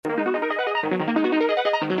Hello,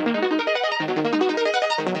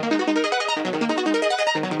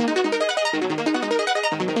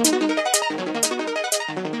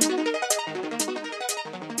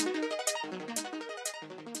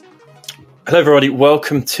 everybody.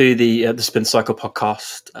 Welcome to the Spin Cycle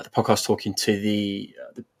podcast. The podcast talking to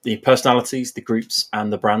the personalities, the groups,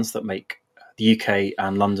 and the brands that make the UK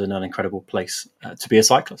and London an incredible place to be a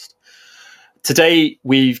cyclist. Today,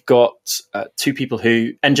 we've got two people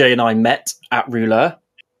who NJ and I met at Rouleur.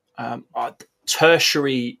 Are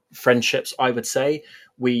tertiary friendships, I would say.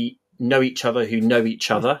 We know each other who know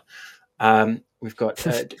each other. We've got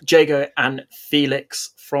Jago and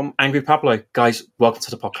Felix from Angry Pablo. Guys, welcome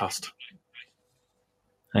to the podcast.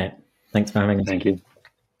 Hi, thanks for having us. Thank you.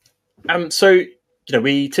 So,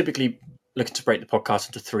 we typically look to break the podcast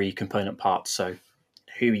into three component parts. So,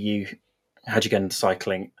 who are you? How'd you get into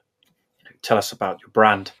cycling? Tell us about your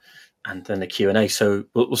brand, and then the Q&A. So,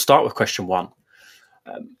 we'll start with question one.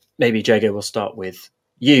 Maybe Jago, we'll start with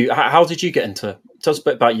you. How did you get into? Tell us a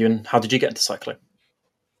bit about you, and how did you get into cycling?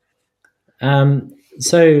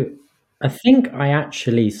 So I think I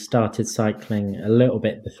actually started cycling a little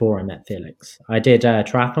bit before I met Felix. I did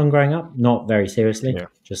triathlon growing up, not very seriously,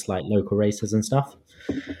 just like local races and stuff.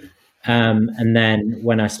 And then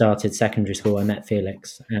when I started secondary school, I met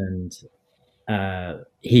Felix, and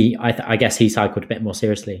I guess he cycled a bit more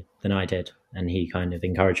seriously than I did. And he kind of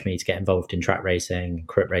encouraged me to get involved in track racing,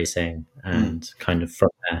 crit racing, and kind of from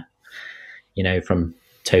there, from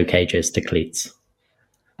toe cages to cleats,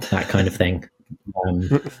 that kind of thing.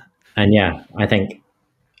 And yeah, I don't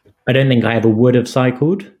think I ever would have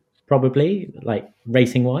cycled, probably, like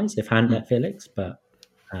racing wise, if I hadn't met Felix. But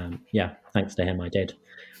yeah, thanks to him, I did.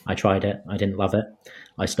 I tried it. I didn't love it.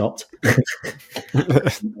 I stopped.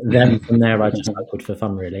 Then from there, I just cycled for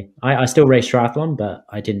fun, really. I still race triathlon, but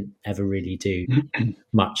I didn't ever really do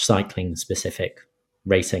much cycling specific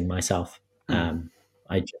racing myself.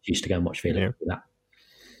 I just used to go and watch Felix do that.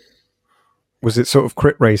 Was it sort of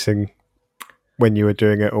crit racing when you were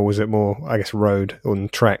doing it, or was it more, I guess, road on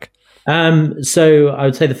track? So I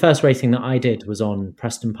would say the first racing that I did was on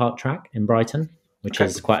Preston Park track in Brighton, which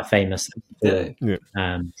is quite a famous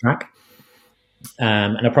track.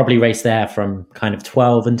 And I probably raced there from kind of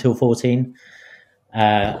 12 until 14.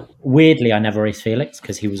 Weirdly, I never raced Felix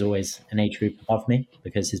because he was always an age group above me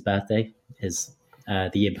because his birthday is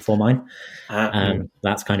the year before mine.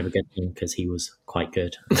 That's kind of a good thing because he was quite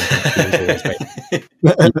good. He was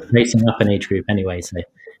always racing up an age group anyway, so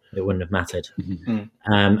it wouldn't have mattered. And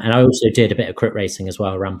I also did a bit of crit racing as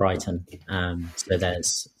well around Brighton. So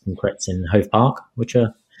there's some crits in Hove Park, which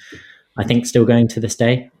are, I think, still going to this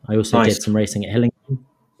day. I also did some racing at Hillingdon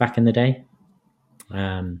back in the day.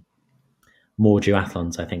 More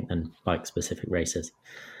duathlons, I think, than bike-specific races.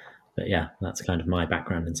 But yeah, that's kind of my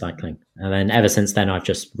background in cycling. And then ever since then, I've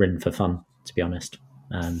just ridden for fun, to be honest,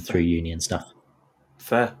 through uni and stuff.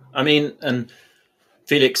 Fair. I mean, and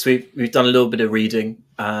Felix, we've done a little bit of reading.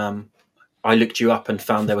 I looked you up and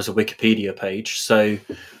found there was a Wikipedia page. So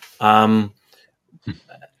I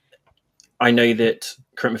know that,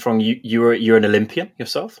 correct me if I'm wrong, you're an Olympian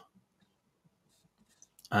yourself?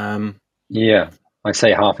 Yeah, I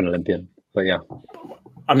say half an Olympian, but yeah.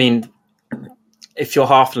 I mean, if you're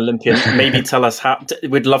half an Olympian, maybe tell us how.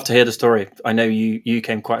 We'd love to hear the story. I know you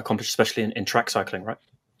came quite accomplished, especially in track cycling, right?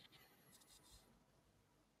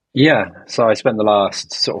 Yeah, so I spent the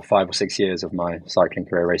last sort of 5 or 6 years of my cycling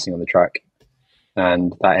career racing on the track,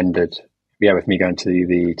 and that ended, with me going to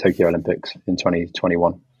the Tokyo Olympics in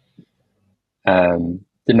 2021.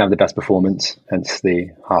 Didn't have the best performance, hence the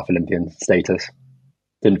half Olympian status.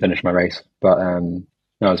 Didn't finish my race, but no,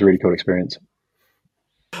 it was a really cool experience.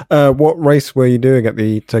 What race were you doing at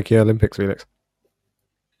the Tokyo Olympics, Felix?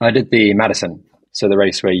 I did the Madison, so the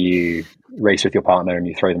race where you race with your partner and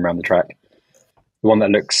you throw them around the track. The one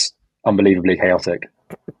that looks unbelievably chaotic.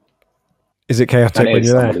 Is it chaotic when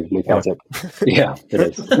you're there? Unbelievably chaotic. Yeah, it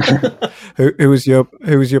is. Who was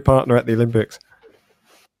your partner at the Olympics?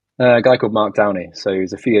 A guy called Mark Downey. So he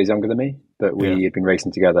was a few years younger than me, but we had been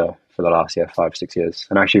racing together for the last 5 or 6 years,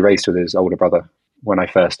 and actually raced with his older brother when I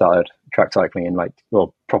first started track cycling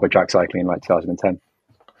proper track cycling in 2010.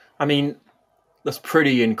 I mean, that's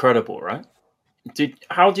pretty incredible, right?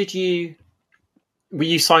 Were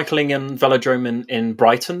you cycling in velodrome in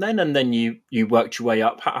Brighton then, and then you worked your way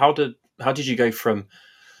up? How did you go from,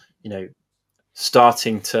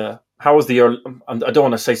 starting to, how was I don't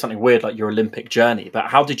want to say something weird like your Olympic journey, but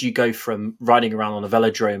how did you go from riding around on a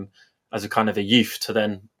velodrome as a kind of a youth to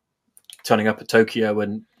then turning up at Tokyo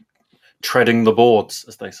and treading the boards,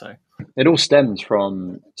 as they say? It all stems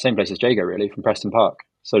from same place as Jago, really, from Preston Park.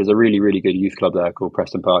 So there's a really, really good youth club there called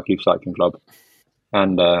Preston Park Youth Cycling Club.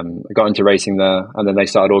 And I got into racing there. And then they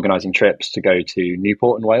started organising trips to go to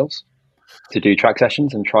Newport in Wales to do track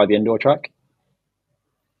sessions and try the indoor track.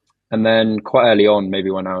 And then quite early on,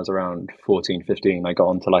 maybe when I was around 14, 15, I got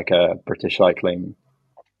onto like a British cycling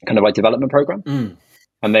kind of like development program.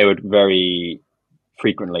 And they would very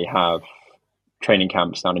frequently have training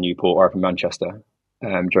camps down in Newport or up in Manchester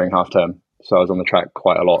during half term. So I was on the track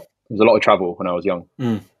quite a lot. There was a lot of travel when I was young,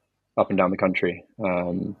 up and down the country.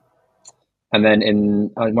 And then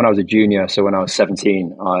when I was a junior, so when I was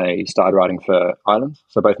 17, I started riding for Ireland.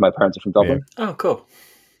 So both my parents are from Dublin. Yeah. Oh, cool.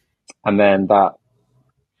 And then that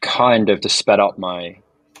kind of just sped up my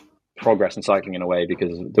progress in cycling in a way,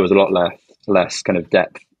 because there was a lot less kind of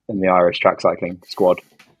depth in the Irish track cycling squad.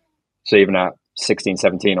 So even at 16,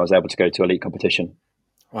 17, I was able to go to elite competition.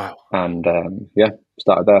 Wow. And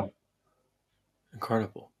started there.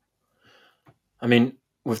 Incredible. I mean,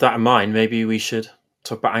 with that in mind, maybe we should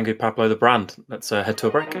talk about Angry Pablo, the brand. Let's head to a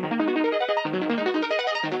break.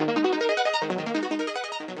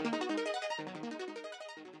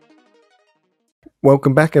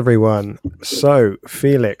 Welcome back, everyone. So,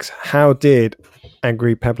 Felix, how did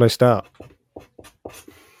Angry Pablo start?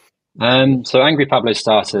 So Angry Pablo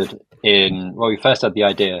started we first had the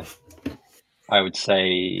idea, I would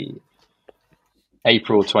say,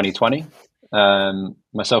 April 2020.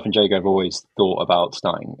 Myself and Jago have always thought about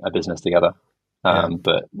starting a business together,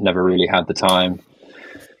 but never really had the time.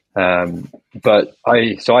 But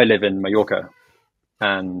I live in Mallorca,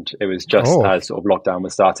 and it was just as sort of lockdown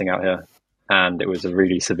was starting out here, and it was a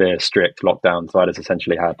really severe, strict lockdown. So I just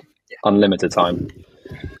essentially had unlimited time.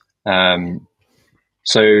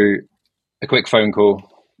 So a quick phone call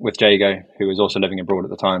with Jago, who was also living abroad at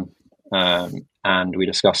the time, and we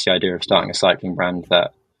discussed the idea of starting a cycling brand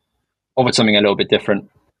that offered something a little bit different,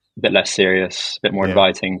 a bit less serious, a bit more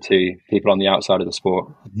inviting to people on the outside of the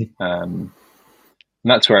sport. And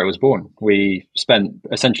that's where it was born. We spent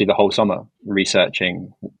essentially the whole summer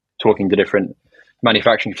researching, talking to different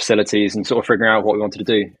manufacturing facilities and sort of figuring out what we wanted to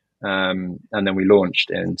do. And then we launched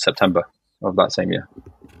in September of that same year.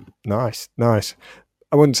 Nice.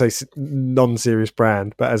 I wouldn't say non-serious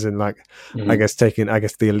brand, but as in like, I guess taking the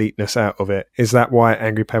eliteness out of it. Is that why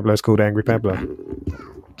Angry Pablo is called Angry Pablo?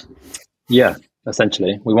 Yeah,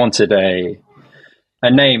 essentially. We wanted a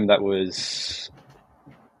name that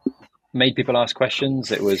made people ask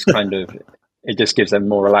questions. It was kind of, it just gives them a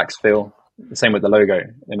more relaxed feel. The same with the logo.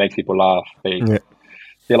 It makes people laugh. They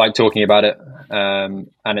like talking about it. And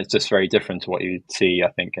it's just very different to what you see,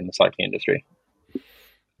 I think, in the cycling industry.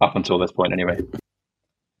 Up until this point, anyway.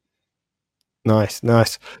 Nice.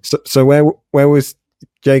 So where was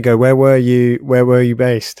Jago? Where were you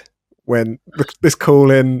based when this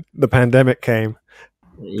call in the pandemic came?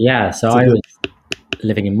 Yeah, so I was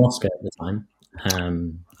living in Moscow at the time.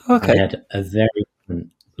 I had a very different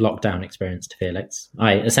lockdown experience to Felix.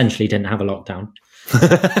 I essentially didn't have a lockdown.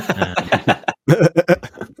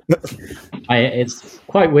 It's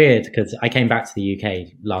quite weird because I came back to the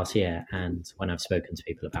UK last year, and when I've spoken to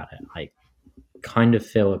people about it, I kind of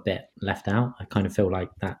feel a bit left out. I kind of feel like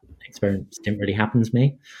that experience didn't really happen to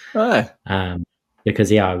me.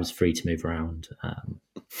 Because I was free to move around.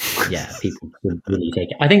 People didn't really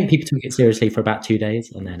take it. I think people took it seriously for about 2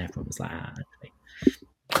 days, and then everyone was like,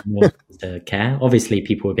 more to care. Obviously,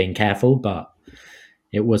 people were being careful, but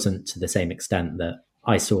it wasn't to the same extent that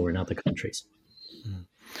I saw in other countries.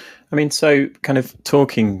 I mean, so kind of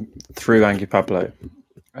talking through Angry Pablo,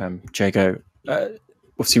 Jago,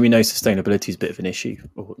 obviously we know sustainability is a bit of an issue,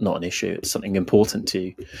 or not an issue. It's something important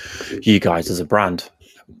to you guys as a brand.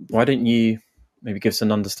 Why don't you maybe give us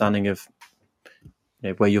an understanding of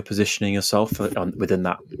where you're positioning yourself within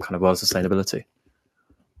that kind of world of sustainability?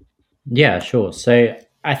 Yeah, sure. So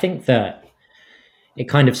I think that it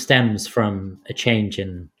kind of stems from a change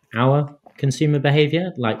in our consumer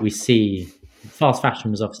behavior. Like we see fast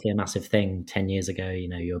fashion was obviously a massive thing 10 years ago.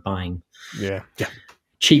 You were buying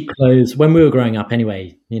cheap clothes when we were growing up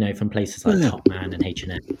anyway, from places like Top Man and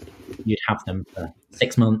H&M. You'd have them for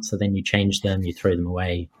 6 months, and then you change them, you throw them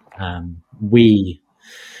away. We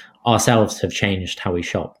ourselves have changed how we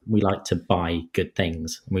shop. We like to buy good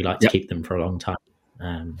things, and we like to keep them for a long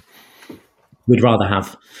time. We'd rather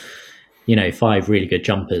have 5 really good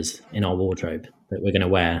jumpers in our wardrobe that we're going to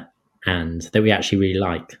wear and that we actually really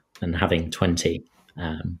like than having 20.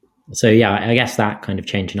 I guess that kind of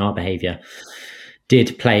change in our behavior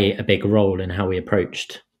did play a big role in how we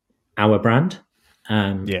approached our brand.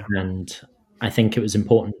 And I think it was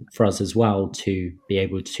important for us as well to be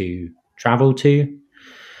able to travel to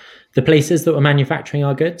the places that were manufacturing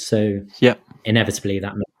our goods. So inevitably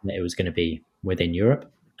that meant that it was going to be within Europe.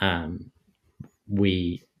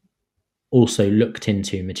 we also looked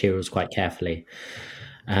into materials quite carefully.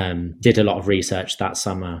 Did a lot of research that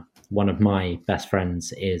summer. One of my best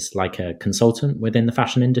friends is like a consultant within the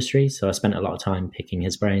fashion industry, so I spent a lot of time picking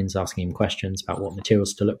his brains, asking him questions about what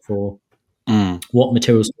materials to look for, what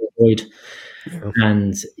materials to avoid.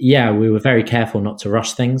 And we were very careful not to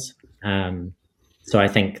rush things. So I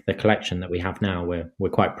think the collection that we have now, we're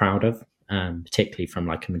quite proud of, particularly from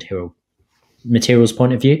like a materials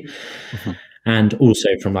point of view, and also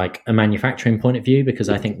from like a manufacturing point of view, because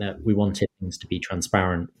I think that we wanted things to be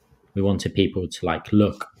transparent. We wanted people to like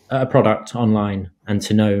look at a product online and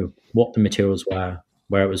to know what the materials were,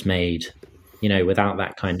 where it was made, without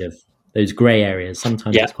that kind of those gray areas.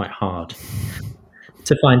 Sometimes it's quite hard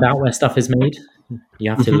to find out where stuff is made.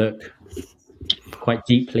 You have to look quite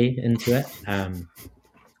deeply into it.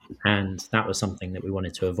 And that was something that we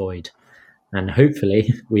wanted to avoid. And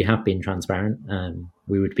hopefully we have been transparent.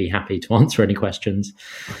 We would be happy to answer any questions.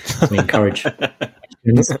 We encourage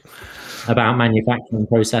questions about manufacturing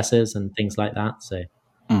processes and things like that. So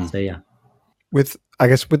yeah. With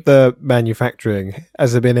the manufacturing,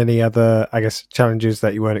 has there been any other, challenges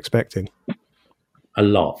that you weren't expecting? A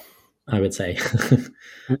lot, I would say.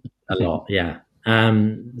 A lot, yeah.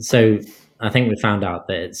 So I think we found out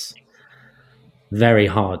that it's very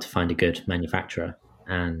hard to find a good manufacturer,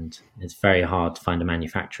 and it's very hard to find a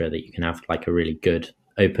manufacturer that you can have like a really good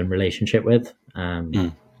open relationship with,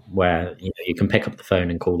 where you can pick up the phone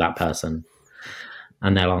and call that person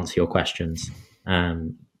and they'll answer your questions.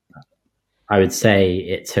 I would say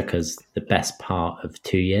it took us the best part of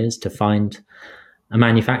 2 years to find a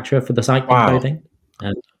manufacturer for the cycling clothing.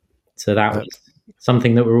 So that was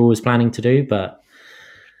something that we're always planning to do, but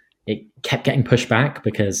it kept getting pushed back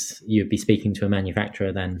because you'd be speaking to a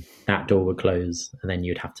manufacturer, then that door would close, and then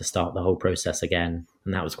you'd have to start the whole process again.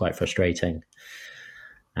 And that was quite frustrating.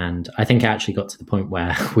 And I think it actually got to the point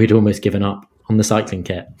where we'd almost given up on the cycling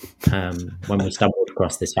kit when we stumbled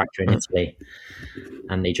across this factory in Italy,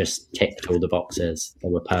 and they just ticked all the boxes. They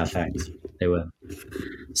were perfect. They were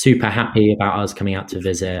super happy about us coming out to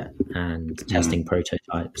visit and testing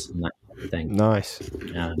prototypes and that kind of thing. Nice.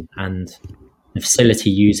 And the facility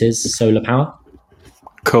uses solar power.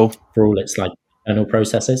 Cool. For all its like internal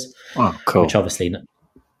processes. Oh, cool. Which obviously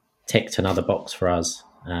ticked another box for us.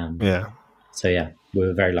 So yeah, we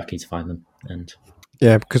were very lucky to find them. And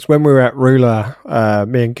yeah, because when we were at Ruler,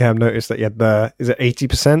 me and Cam noticed that you had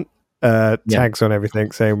 80% tags on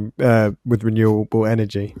everything saying with renewable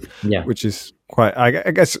energy, which is quite,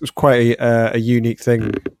 I guess it was quite a unique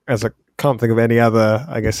thing, as I can't think of any other,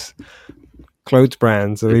 clothes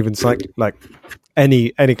brands or even like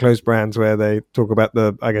any clothes brands where they talk about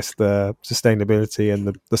the sustainability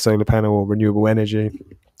and the solar panel or renewable energy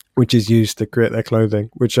which is used to create their clothing,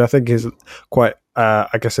 which I think is quite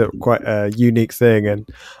quite a unique thing. And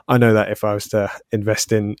I know that if I was to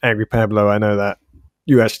invest in Angry Pablo, I know that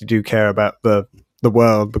you actually do care about the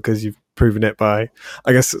world, because you've proven it by,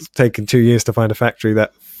 it's taken 2 years to find a factory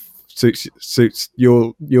that suits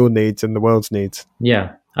your needs and the world's needs.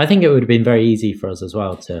 Yeah, I think it would have been very easy for us as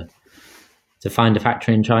well to find a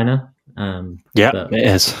factory in China. It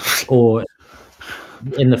is. Or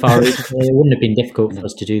in the Far East, it wouldn't have been difficult for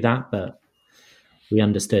us to do that, but we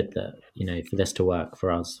understood that, for this to work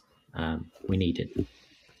for us, we needed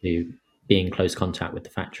to be in close contact with the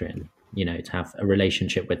factory and, to have a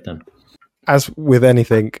relationship with them. As with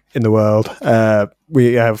anything in the world,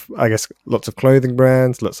 we have, lots of clothing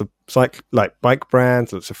brands, lots of bike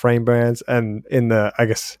brands, lots of frame brands, and in the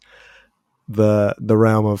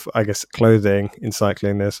realm of clothing in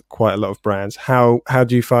cycling, there's quite a lot of brands. How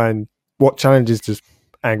do you find, what challenges does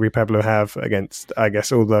Angry Pablo have against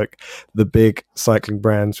all the big cycling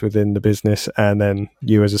brands within the business, and then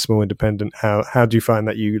you as a small independent? How do you find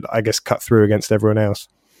that you cut through against everyone else?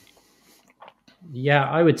 Yeah,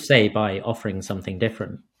 I would say by offering something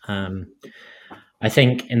different. I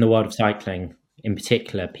think in the world of cycling in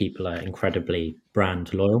particular, people are incredibly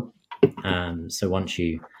brand loyal. So once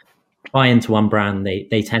you buy into one brand,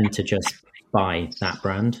 they tend to just buy that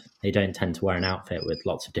brand. They don't tend to wear an outfit with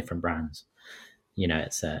lots of different brands.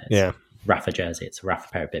 It's Rafa jersey, it's a Rafa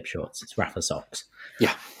pair of bib shorts, it's Rafa socks.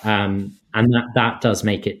 Yeah. And that does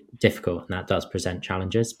make it difficult, and that does present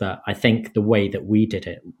challenges. But I think the way that we did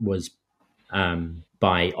it was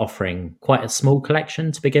by offering quite a small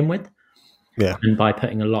collection to begin with. Yeah. And by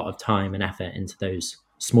putting a lot of time and effort into those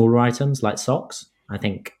smaller items like socks. I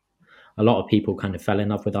think a lot of people kind of fell in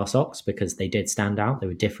love with our socks because they did stand out. They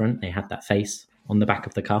were different. They had that face on the back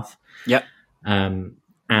of the cuff. Yeah.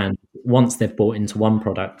 And once they've bought into one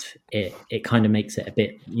product, it kind of makes it a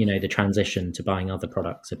bit, the transition to buying other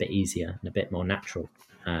products a bit easier and a bit more natural.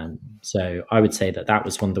 So I would say that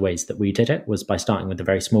was one of the ways that we did it, was by starting with a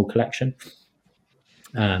very small collection,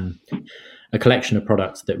 a collection of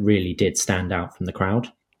products that really did stand out from the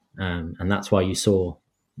crowd. And that's why you saw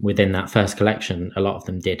within that first collection, a lot of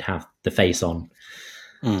them did have the face on.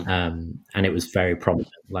 And it was very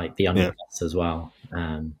prominent, like the undervests as well.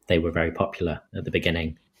 They were very popular at the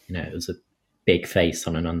beginning. It was a big face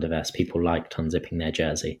on an undervest. People liked unzipping their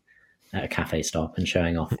jersey at a cafe stop and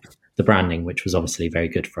showing off the branding, which was obviously very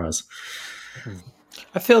good for us.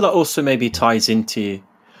 I feel that also maybe ties into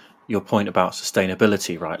your point about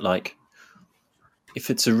sustainability, right? Like, if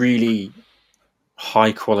it's a really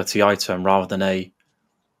high quality item rather than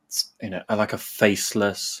like a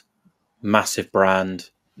faceless, massive brand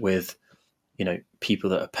with,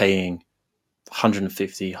 people that are paying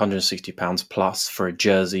 150, 160 pounds plus for a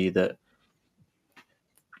jersey that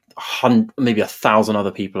maybe 1,000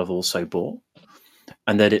 other people have also bought,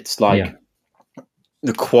 and that it's like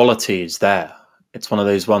the quality is there. It's one of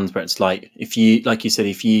those ones where it's like, if you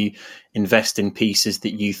invest in pieces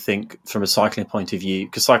that you think from a cycling point of view,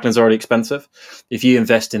 because cycling is already expensive, if you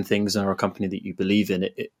invest in things and are a company that you believe in,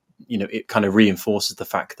 it kind of reinforces the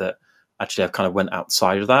fact that actually I've kind of went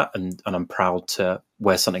outside of that, and I'm proud to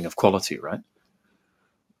wear something of quality, right?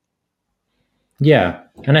 Yeah.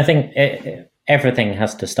 And I think everything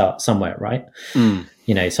has to start somewhere, right?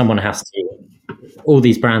 Someone has to, all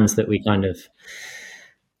these brands that we kind of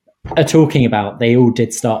are talking about, they all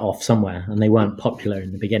did start off somewhere, and they weren't popular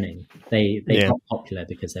in the beginning. They got popular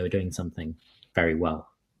because they were doing something very well.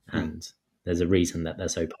 And there's a reason that they're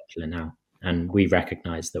so popular now. And we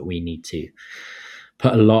recognize that we need to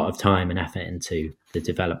put a lot of time and effort into the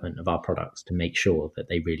development of our products to make sure that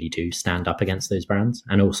they really do stand up against those brands,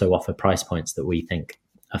 and also offer price points that we think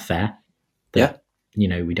are fair. That,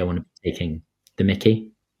 we don't want to be taking the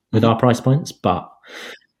mickey with our price points, but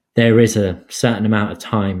there is a certain amount of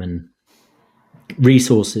time and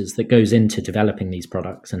resources that goes into developing these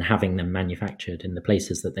products and having them manufactured in the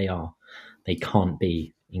places that they are. They can't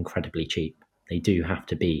be incredibly cheap. They do have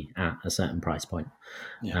to be at a certain price point.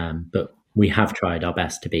 But we have tried our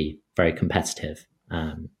best to be very competitive,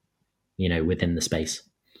 within the space.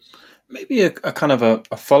 Maybe a kind of a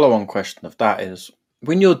follow-on question of that is,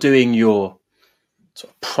 when you're doing your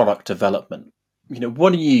sort of product development,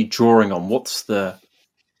 what are you drawing on? What's the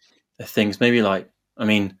things? Maybe there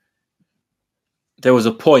was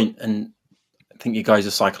a point, and I think you guys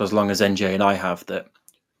have cycled as long as NJ and I have, that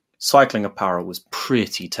cycling apparel was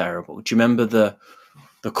pretty terrible. Do you remember the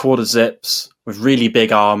quarter zips with really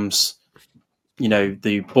big arms?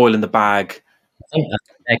 The boil in the bag. I think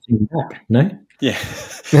they're coming back, no? Yeah,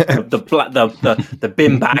 the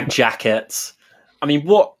bin bag jackets. I mean,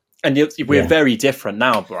 what? And we're very different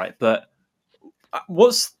now, right? But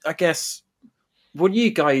what are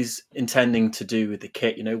you guys intending to do with the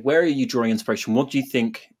kit? Where are you drawing inspiration? What do you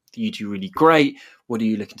think you do really great? What are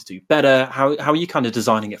you looking to do better? How are you kind of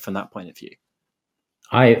designing it from that point of view?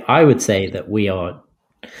 I would say that we are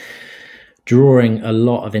drawing a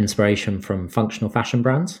lot of inspiration from functional fashion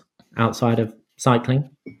brands outside of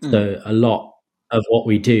cycling. So a lot of what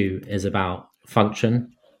we do is about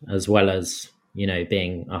function, as well as,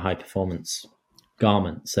 being a high performance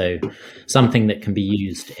garment. So something that can be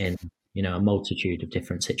used in, a multitude of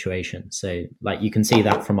different situations. So like, you can see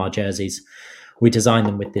that from our jerseys. We designed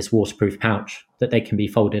them with this waterproof pouch that they can be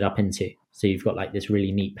folded up into. So you've got like this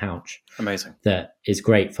really neat pouch. Amazing. That is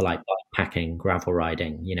great for like packing, gravel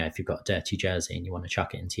riding, if you've got a dirty jersey and you want to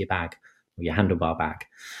chuck it into your bag or your handlebar bag.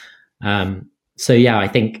 So I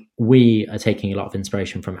think we are taking a lot of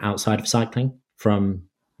inspiration from outside of cycling, from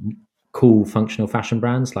cool functional fashion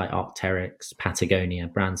brands like Arc'teryx, Patagonia,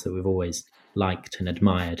 brands that we've always liked and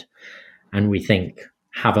admired, and we think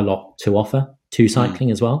have a lot to offer to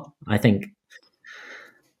cycling as well. I think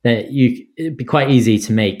that it'd be quite easy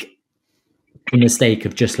to make the mistake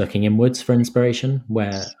of just looking inwards for inspiration,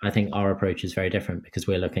 where I think our approach is very different because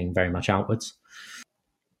we're looking very much outwards.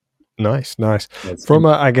 Nice. From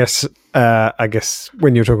I guess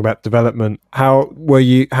when you're talking about development,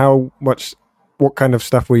 what kind of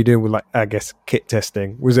stuff were you doing with, like, I guess, kit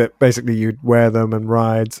testing? Was it basically you'd wear them and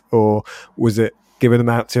ride, or was it giving them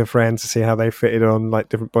out to a friend to see how they fitted on like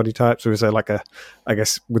different body types? Or is there like I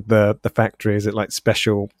guess with the factory, is it like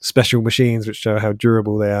special machines which show how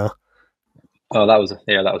durable they are? Oh, that was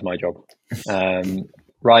my job.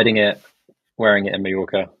 Riding it, wearing it in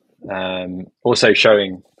Mallorca, also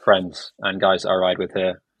showing friends and guys that I ride with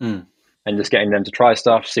here, and just getting them to try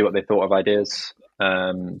stuff, see what they thought of ideas.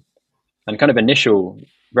 And kind of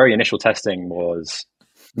very initial testing was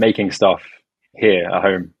making stuff here at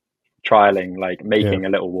home, trialing, like making a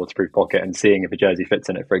little waterproof pocket and seeing if a jersey fits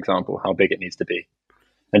in it, for example, how big it needs to be.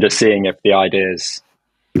 and just seeing if the ideas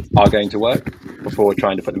are going to work before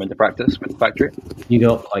trying to put them into practice with the factory. You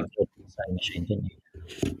got quite good at the sewing machine, didn't you?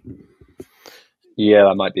 Yeah,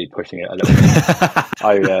 I might be pushing it a little bit.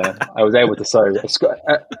 I was able to sew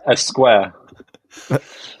a square.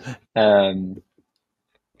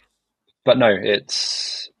 But no,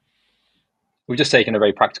 we've just taken a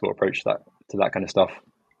very practical approach to that kind of stuff,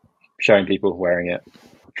 showing people wearing it,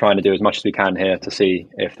 trying to do as much as we can here to see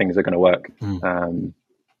if things are going to work. And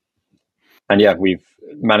yeah, we've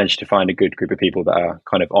managed to find a good group of people that are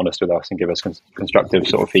kind of honest with us and give us constructive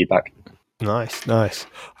sort of feedback. Nice.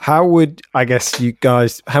 How would you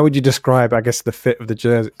describe, I guess, the fit of the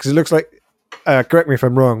jersey? Because it looks like, correct me if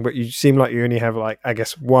I'm wrong, but you seem like you only have like, I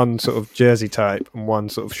guess, one sort of jersey type and one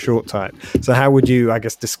sort of short type. So how would you, I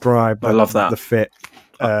guess, describe I love that. the fit?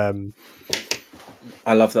 I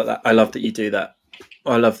love that. I love that you do that.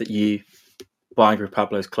 I love that you, buying with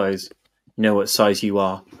Pablo's clothes, you know what size you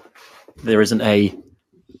are. There isn't a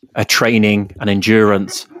training, an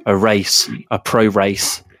endurance, a race, a pro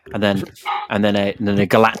race, and then a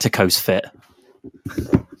Galacticos fit.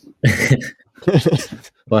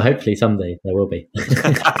 Well, hopefully someday there will be.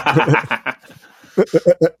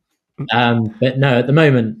 But no, at the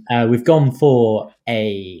moment we've gone for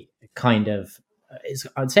a kind of,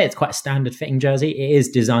 I'd say it's quite a standard fitting jersey. It is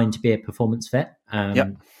designed to be a performance fit.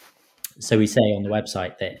 So we say on the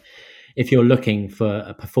website that if you're looking for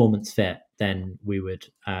a performance fit, then we would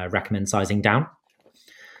recommend sizing down.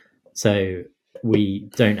 So we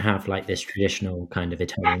don't have like this traditional kind of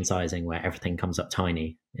Italian sizing where everything comes up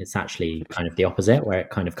tiny. It's actually kind of the opposite, where it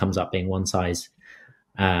kind of comes up being one size.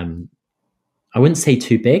 I wouldn't say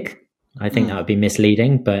too big. I think that would be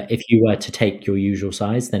misleading. But if you were to take your usual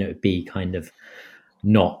size, then it would be kind of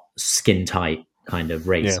not skin tight kind of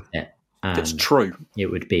race fit. That's true. It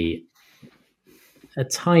would be a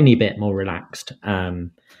tiny bit more relaxed.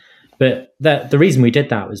 But the reason we did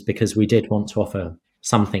that was because we did want to offer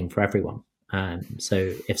something for everyone.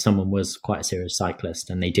 So if someone was quite a serious cyclist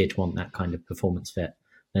and they did want that kind of performance fit,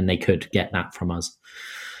 then they could get that from us.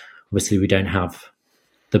 Obviously, we don't have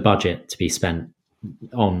the budget to be spent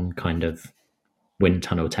on kind of wind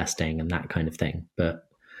tunnel testing and that kind of thing, but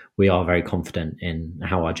we are very confident in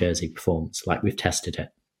how our jersey performs. Like, we've tested it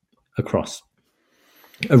across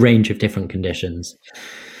a range of different conditions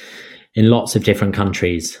in lots of different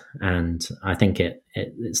countries, and I think it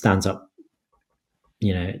stands up.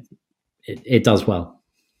 You know, it does well.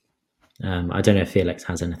 I don't know if Felix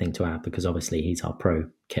has anything to add, because obviously he's our pro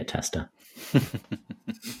kit tester.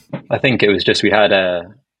 I think it was just, we had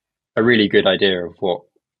a really good idea of what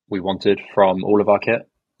we wanted from all of our kit.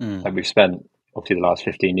 Like, we've spent obviously the last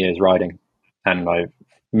 15 years riding, and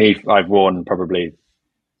I've worn probably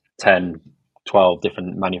 10, 12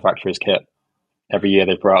 different manufacturers' kit. Every year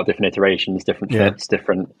they brought out different iterations, different fits,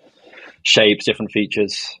 different shapes, different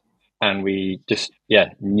features. And we just,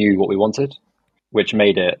 knew what we wanted, which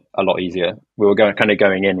made it a lot easier. We were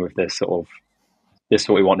going in with this sort of, this is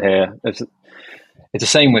what we want here. It's the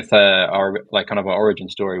same with our origin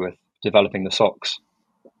story with developing the socks.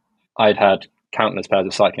 I'd had countless pairs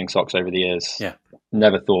of cycling socks over the years. Yeah.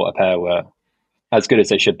 Never thought a pair were as good as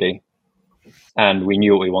they should be. And we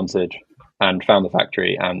knew what we wanted and found the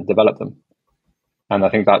factory and developed them. And I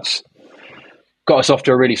think that's got us off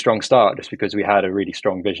to a really strong start, just because we had a really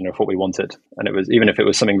strong vision of what we wanted. And it was, even if it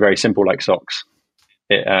was something very simple like socks,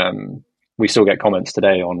 we still get comments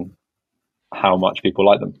today on how much people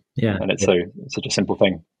like them. Yeah. And it's such a simple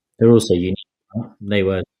thing. They're also unique. They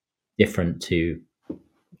were different to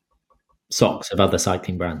socks of other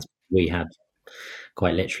cycling brands. We had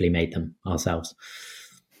quite literally made them ourselves.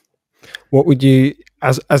 What would you,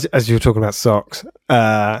 as you were talking about socks,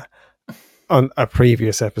 on a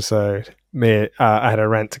previous episode, I had a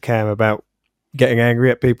rant to Cam about getting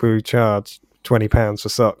angry at people who charge £20 for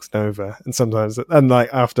socks Nova, and sometimes, and like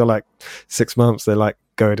after like 6 months, they like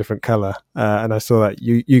go a different color. And I saw that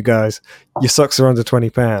you guys, your socks are under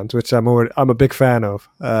 £20, which I'm a big fan of.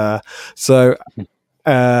 So,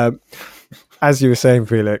 as you were saying,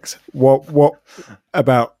 Felix, what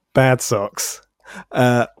about bad socks?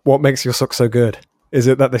 What makes your socks so good? Is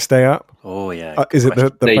it that they stay up? Oh yeah. Is it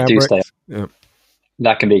the they fabrics? do stay up. Yeah.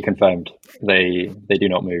 That can be confirmed. They do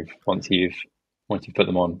not move once you've put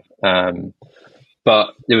them on.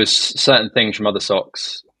 But there was certain things from other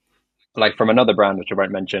socks, like from another brand which I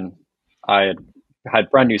won't mention. I had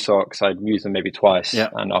brand new socks. I'd used them maybe twice,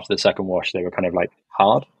 and after the second wash, they were kind of like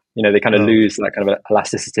hard. You know, they kind of lose that kind of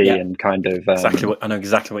elasticity and kind of I know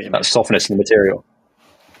exactly what you mean. That softness in the material.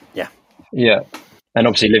 Yeah, yeah. And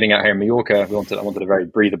obviously, living out here in Mallorca, I wanted a very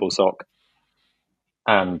breathable sock.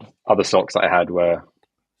 And other socks that I had were,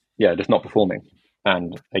 just not performing.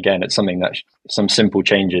 And again, it's something that some simple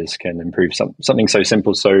changes can improve something so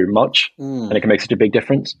simple so much, and it can make such a big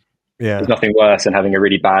difference. Yeah, there's nothing worse than having a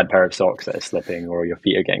really bad pair of socks that are slipping, or your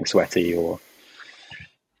feet are getting sweaty, or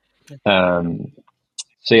so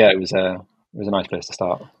yeah, it was a nice place to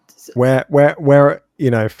start. Where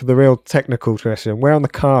for the real technical question, where on the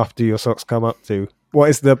calf do your socks come up to? What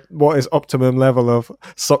is optimum level of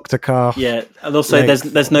sock to calf? Yeah, and also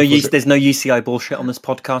there's no UCI bullshit on this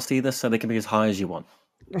podcast either, so they can be as high as you want.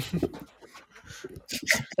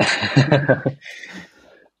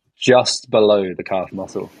 Just below the calf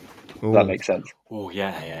muscle. If that makes sense. Oh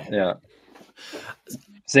yeah.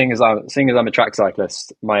 Seeing as I'm a track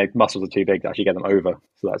cyclist, my muscles are too big to actually get them over,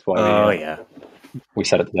 so that's why we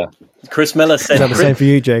set it there. Chris Miller said, "Is that the same for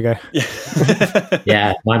you, Jago?"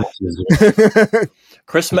 Yeah, my muscles.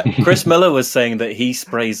 Chris Miller was saying that he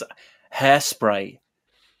sprays hairspray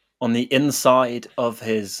on the inside of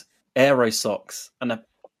his aero socks, and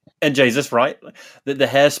Jay, is this right? That the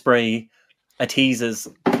hairspray adheses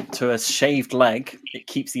to a shaved leg, it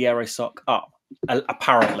keeps the aero sock up,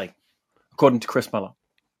 apparently, according to Chris Miller.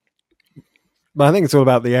 But I think it's all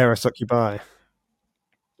about the aero sock you buy.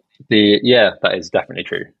 That is definitely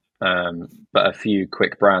true. But a few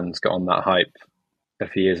quick brands got on that hype a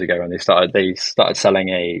few years ago, and they started selling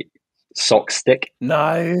a sock stick.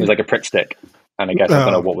 No, it was like a prick stick, and I guess I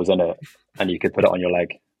don't know what was in it, and you could put it on your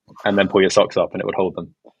leg and then pull your socks up, and it would hold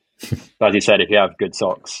them. But as you said, if you have good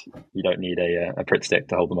socks, you don't need a prick stick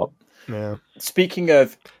to hold them up. Yeah. Speaking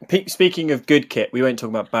of good kit, we won't talk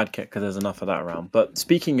about bad kit because there's enough of that around. But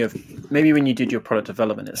speaking of maybe when you did your product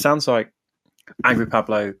development, it sounds like Angry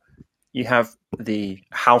Pablo, you have the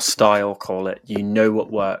house style, call it. You know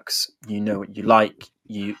what works. You know what you like.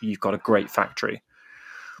 You've got a great factory.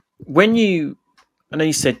 I know you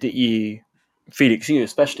said that Felix, you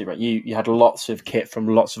especially, right? You had lots of kit from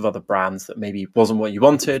lots of other brands that maybe wasn't what you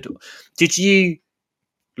wanted. Did you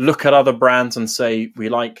look at other brands and say, we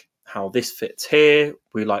like how this fits here,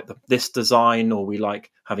 we like this design, or we like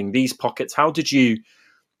having these pockets? How did you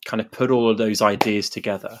kind of put all of those ideas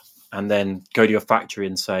together and then go to your factory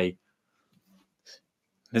and say,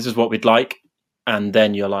 this is what we'd like, and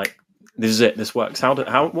then you're like, this is it, this works?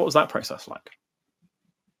 What was that process like?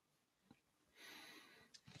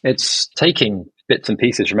 It's taking bits and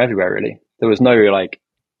pieces from everywhere, really. There was no like,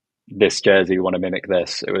 this jersey, we want to mimic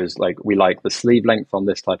this. It was like, we like the sleeve length on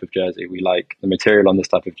this type of jersey. We like the material on this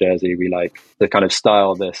type of jersey. We like the kind of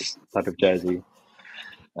style of this type of jersey.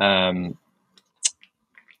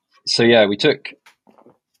 So yeah, we took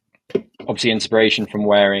obviously inspiration from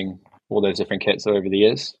wearing all those different kits over the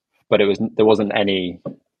years, but there wasn't any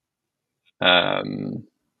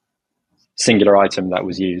singular item that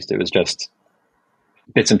was used. It was just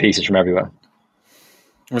bits and pieces from everywhere.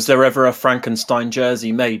 Was there ever a Frankenstein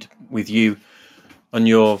jersey made with you on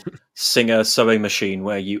your Singer sewing machine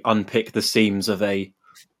where you unpick the seams of a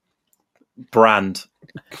brand?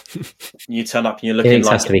 You turn up and you're looking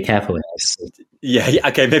like... has to be careful with this. Yeah,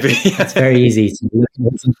 okay, maybe. It's very easy to look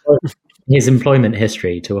at his employment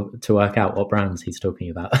history to work out what brands he's talking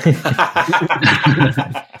about.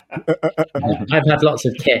 I've had lots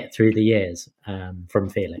of kit through the years from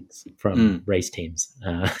Felix, from race teams.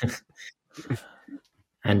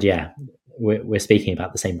 And yeah, we're speaking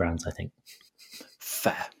about the same brands, I think.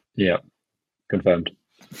 Fair. Yeah, confirmed.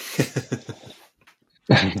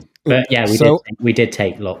 But yeah, we did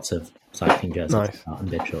take lots of cycling jerseys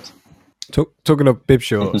and bib shorts. Talking of bib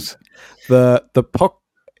shorts,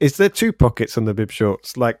 is there two pockets on the bib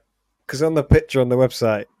shorts? Like, because on the picture on the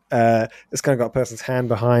website, it's kind of got a person's hand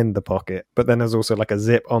behind the pocket, but then there's also like a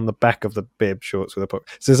zip on the back of the bib shorts with a pocket.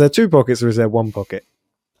 So is there two pockets or is there one pocket?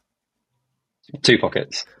 Two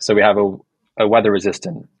pockets. So we have a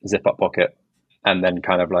weather-resistant zip-up pocket, and then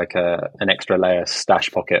kind of like an extra layer stash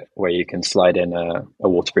pocket where you can slide in a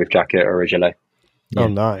waterproof jacket or a gilet. Yeah. Oh,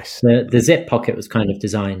 nice. The zip pocket was kind of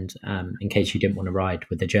designed in case you didn't want to ride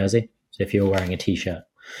with the jersey. So if you're wearing a t-shirt,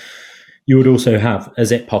 you would also have a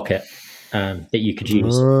zip pocket that you could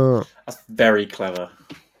use. That's very clever.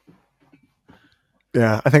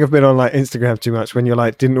 Yeah, I think I've been on like Instagram too much when you're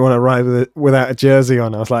like, didn't want to ride without a jersey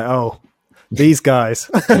on. I was like, oh, these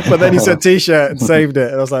guys. But then you said t-shirt and saved it.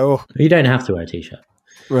 And I was like, oh. You don't have to wear a t-shirt.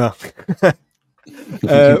 Well,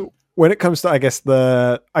 when it comes to, I guess,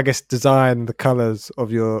 design, the colors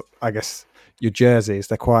of your jerseys,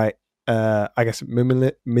 they're quite,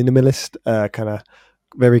 minimalist, kind of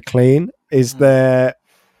very clean. Do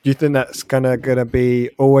you think that's kind of going to be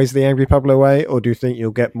always the Angry Pablo way? Or do you think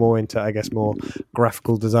you'll get more into, I guess, more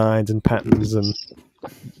graphical designs and patterns and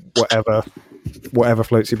whatever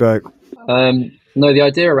floats your boat? No, the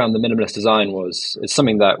idea around the minimalist design it's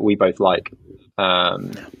something that we both like.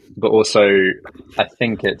 But also, I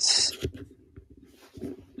think it's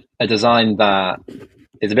a design that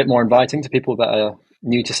is a bit more inviting to people that are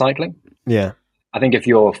new to cycling. Yeah. I think if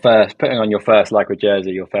you're putting on your first Lycra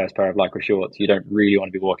jersey, your first pair of Lycra shorts, you don't really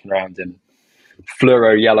want to be walking around in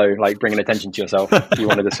fluoro yellow, like bringing attention to yourself. You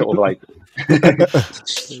wanted to sort of like,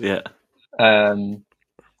 yeah.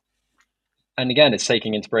 And again, it's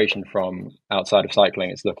taking inspiration from outside of cycling.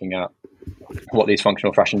 It's looking at what these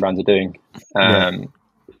functional fashion brands are doing, and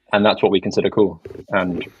that's what we consider cool,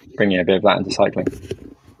 and bringing a bit of that into cycling.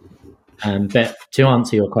 But to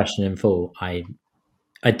answer your question in full, I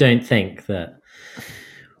don't think that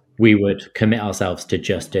we would commit ourselves to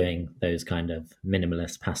just doing those kind of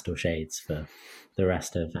minimalist pastel shades for the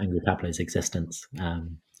rest of Angry Pablo's existence.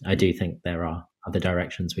 I do think there are other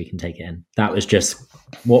directions we can take it in. That was just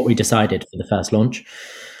what we decided for the first launch.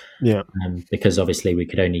 Yeah. Because obviously we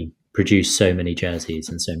could only produce so many jerseys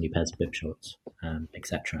and so many pairs of bib shorts,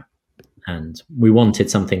 etc. And we wanted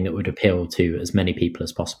something that would appeal to as many people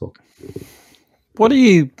as possible. What are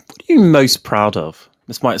you most proud of?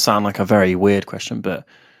 This might sound like a very weird question, but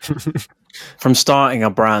from starting a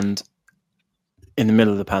brand in the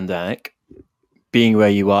middle of the pandemic, being where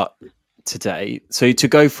you are today, so to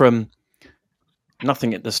go from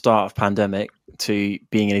nothing at the start of pandemic to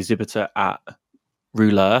being an exhibitor at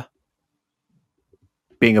Rouleur,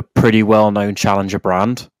 being a pretty well-known challenger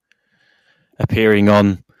brand, appearing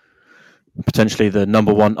on potentially the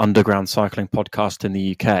 #1 underground cycling podcast in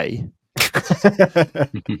the UK.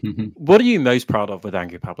 What are you most proud of with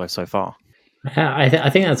Angry Pablo so far? I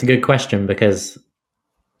think that's a good question, because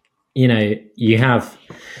you have,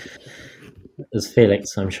 as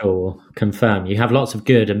Felix I'm sure will confirm, you have lots of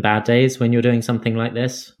good and bad days when you're doing something like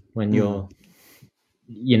this. When you're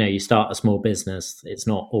you start a small business, it's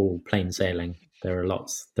not all plain sailing. There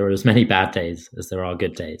are as many bad days as there are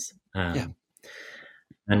good days.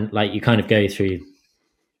 And like, you kind of go through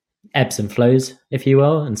ebbs and flows, if you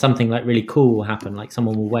will, and something like really cool will happen. Like,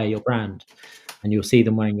 someone will wear your brand and you'll see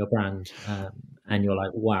them wearing your brand, and you're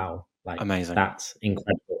like, wow, like, amazing, that's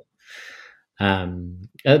incredible.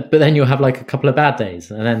 But then you'll have like a couple of bad days,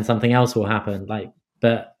 and then something else will happen.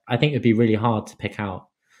 But I think it'd be really hard to pick out,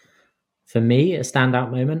 for me, a standout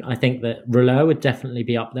moment. I think that Rouleur would definitely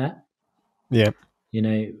be up there. Yeah.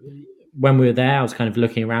 When we were there, I was kind of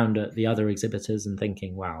looking around at the other exhibitors and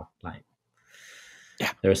thinking, wow, like,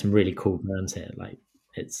 there are some really cool brands here. Like,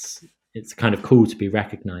 it's kind of cool to be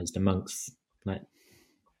recognized amongst like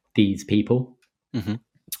these people. Mm-hmm.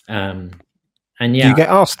 And do you get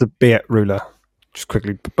asked to be at Rouleur? Just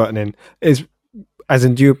quickly button in, do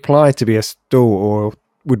you apply to be a stall, or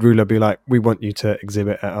would Rouleur be like, we want you to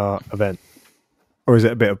exhibit at our event, or is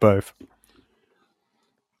it a bit of both?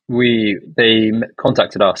 They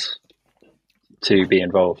contacted us to be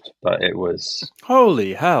involved, but it was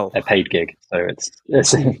holy hell a paid gig, so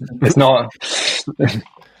it's not.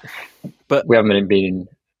 But we haven't been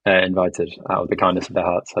invited out of the kindness of their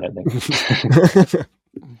hearts, I don't think.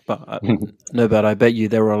 But I bet you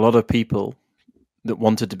there were a lot of people that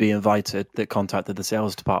wanted to be invited that contacted the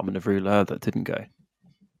sales department of Rouleur that didn't go.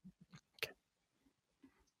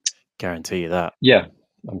 Guarantee you that. Yeah,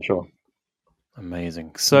 I'm sure.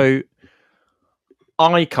 Amazing. So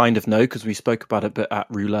I kind of know, because we spoke about it at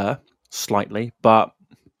Rouleur slightly, but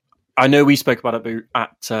I know we spoke about it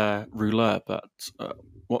at Rouleur, but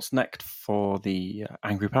what's next for the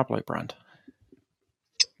Angry Pablo brand?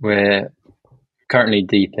 We're currently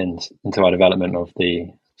deep into our development of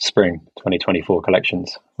the spring 2024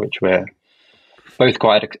 collections, which we're both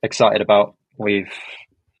quite excited about. We've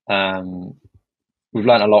learned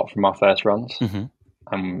a lot from our first runs.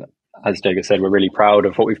 Mm-hmm. As Jago said, we're really proud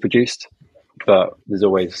of what we've produced, but there's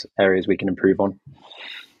always areas we can improve on,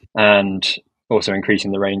 and also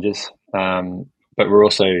increasing the ranges. But we're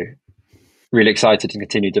also really excited to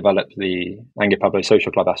continue to develop the Angry Pablo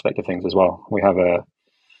social club aspect of things as well. We have a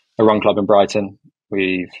run club in Brighton.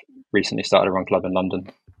 We've recently started a run club in London,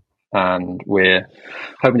 and we're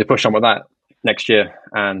hoping to push on with that next year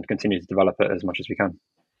and continue to develop it as much as we can.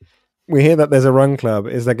 We hear that there's a run club.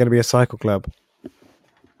 Is there going to be a cycle club?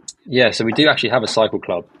 Yeah, so we do actually have a cycle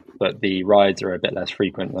club, but the rides are a bit less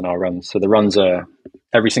frequent than our runs. So the runs are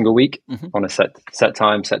every single week on a set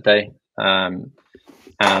time, set day. And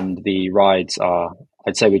the rides are,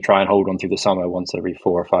 I'd say we try and hold on through the summer once every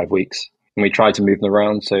 4 or 5 weeks. And we try to move them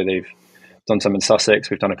around. So they've done some in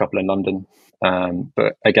Sussex. We've done a couple in London.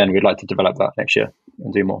 But again, we'd like to develop that next year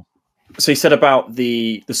and do more. So you said about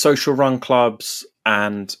the social run clubs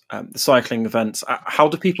and the cycling events. How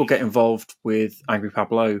do people get involved with Angry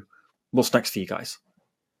Pablo? What's next for you guys?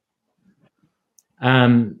 So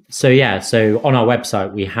on our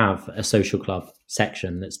website, we have a social club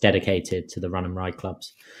section that's dedicated to the run and ride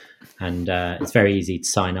clubs, and it's very easy to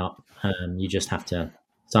sign up. You just have to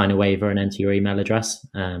sign a waiver and enter your email address,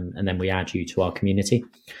 and then we add you to our community.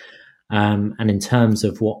 And in terms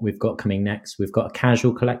of what we've got coming next, we've got a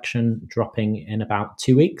casual collection dropping in about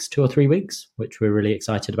 2 or 3 weeks, which we're really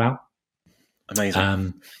excited about.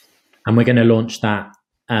 Amazing. And we're going to launch that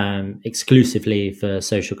exclusively for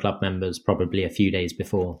social club members, probably a few days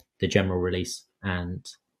before the general release. And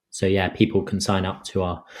so, people can sign up to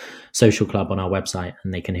our social club on our website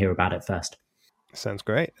and they can hear about it first. Sounds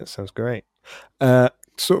great. That sounds great.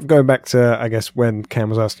 Sort of going back to, I guess, when Cam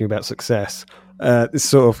was asking about success, this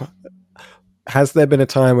sort of, has there been a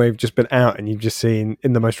time where you've just been out and you've just seen,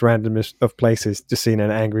 in the most randomest of places, just seen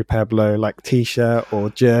an Angry Pablo like t-shirt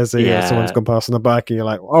or jersey, or someone's gone past on a bike and you're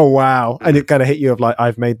like, oh wow, and it kind of hit you of like,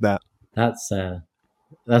 I've made that? That's a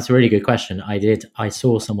really good question. I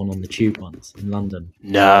saw someone on the tube once in London.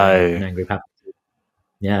 No. An Angry Pablo.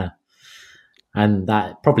 Yeah. And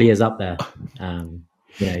that probably is up there.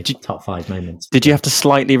 Top 5 moments. Did you have to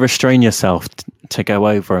slightly restrain yourself to go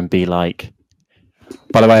over and be like,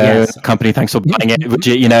 by the way, company, thanks for buying it. Would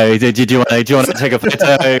you, do you want to take a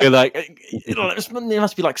photo? Like, it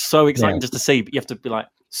must be like so exciting just to see, but you have to be like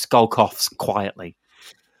skulk off quietly.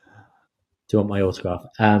 Do you want my autograph?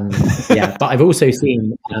 But I've also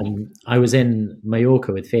seen, I was in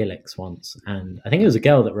Mallorca with Felix once, and I think it was a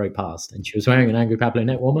girl that rode past, and she was wearing an Angry Pablo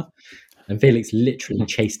neck warmer. And Felix literally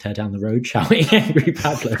chased her down the road shouting Angry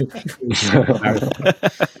Pablo.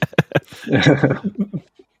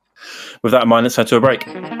 With that in mind, let's head to a break.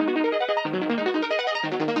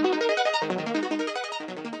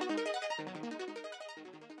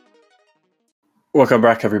 Welcome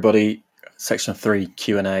back, everybody. Section 3,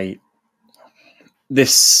 Q&A.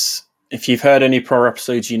 This, if you've heard any prior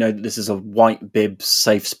episodes, you know that this is a white bib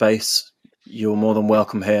safe space. You're more than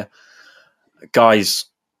welcome here. Guys,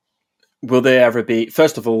 will there ever be,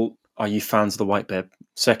 first of all, are you fans of the white bib?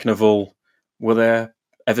 Second of all, will there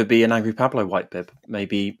ever be an Angry Pablo white bib?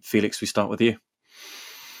 Maybe, Felix, we start with you.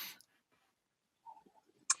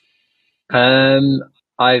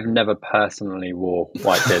 I've never personally wore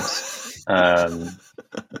white bibs,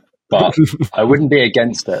 but I wouldn't be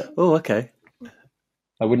against it. Oh, okay.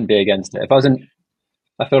 I wouldn't be against it.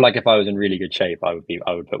 I feel like if I was in really good shape, I would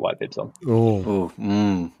put white bibs on. Oh.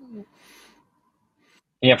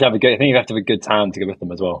 You have to have a good tan to go with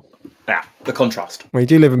them as well. Yeah, the contrast. Well, you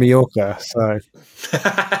do live in Mallorca, so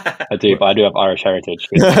I do, but I do have Irish heritage.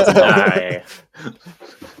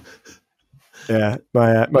 Yeah,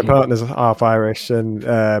 my partner's half Irish and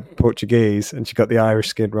Portuguese, and she got the Irish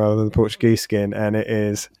skin rather than the Portuguese skin. And it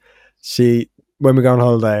is when we go on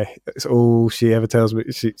holiday, it's all she ever tells me.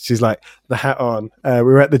 She's like, the hat on. We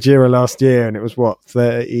were at the Giro last year, and it was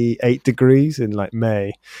 38 degrees in like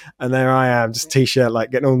May, and there I am, just t-shirt, like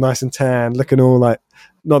getting all nice and tan, looking all like,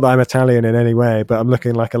 not that I'm Italian in any way, but I'm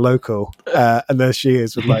looking like a local. And there she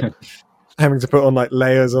is with like having to put on like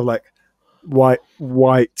layers of like white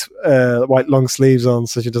long sleeves on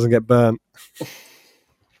so she doesn't get burnt.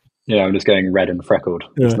 Yeah, I'm just going red and freckled.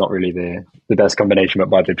 Yeah. It's not really the best combination, but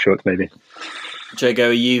white bib shorts maybe. Jago,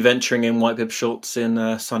 are you venturing in white bib shorts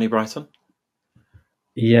in sunny Brighton?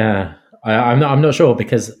 Yeah, I'm not sure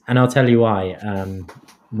because, and I'll tell you why.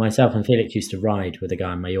 Myself and Felix used to ride with a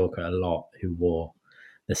guy in Mallorca a lot who wore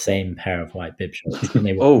the same pair of white bib shorts, and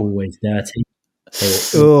they were always dirty.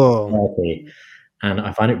 Dirty. And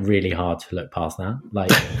I find it really hard to look past that.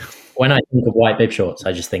 Like when I think of white bib shorts,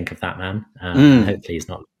 I just think of that man. Hopefully he's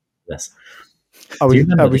not this.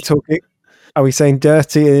 Are we saying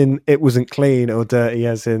dirty in it wasn't clean, or dirty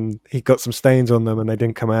as in he got some stains on them and they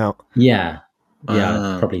didn't come out? Yeah,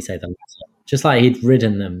 I'd probably say that. Just like he'd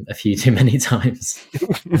ridden them a few too many times.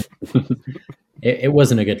 It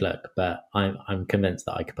wasn't a good look, but I'm convinced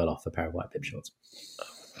that I could pull off a pair of white bib shorts.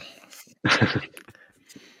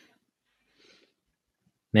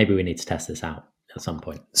 Maybe we need to test this out at some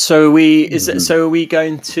point. So are we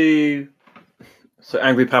going to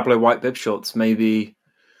Angry Pablo white bib shorts? Maybe,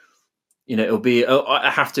 it'll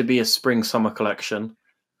have to be a spring summer collection.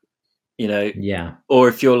 Yeah. Or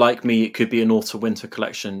if you're like me, it could be an autumn winter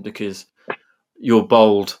collection because you're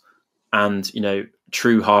bold and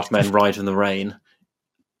true hard men ride in the rain.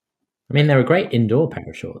 I mean, they're a great indoor pair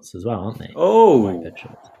of shorts as well, aren't they? Oh, white bib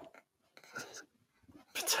shorts.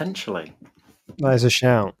 Potentially. That is a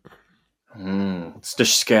shout. It's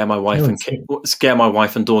just scare my wife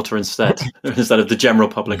and daughter instead of the general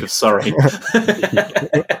public of Surrey.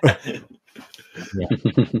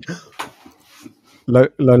 Low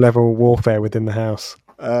level warfare within the house.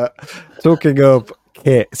 Talking of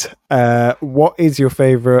kit, what is your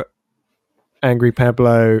favourite Angry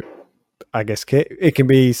Pablo I guess, kit? It can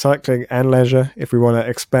be cycling and leisure if we want to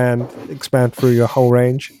expand through your whole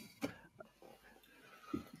range.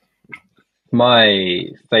 My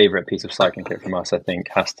favourite piece of cycling kit from us, I think,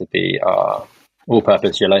 has to be our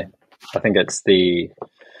all-purpose gilet. I think it's the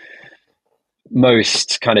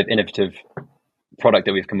most kind of innovative product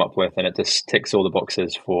that we've come up with, and it just ticks all the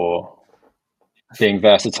boxes for being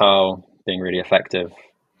versatile, being really effective,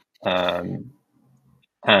 and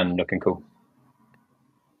looking cool.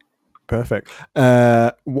 Perfect.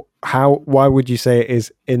 Why would you say it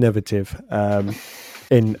is innovative?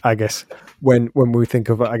 In, I guess, when we think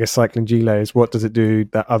of, I guess, cycling gilets, what does it do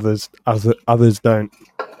that others don't?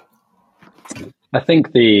 I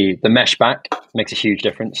think the mesh back makes a huge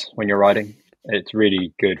difference when you're riding. It's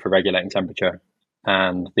really good for regulating temperature,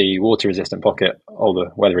 and the water resistant pocket, or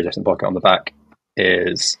the weather resistant pocket on the back,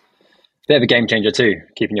 is a bit of a game changer too,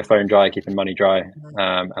 keeping your phone dry, keeping money dry,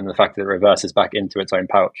 and the fact that it reverses back into its own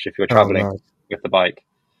pouch if you're traveling with the bike.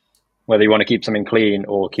 Whether you want to keep something clean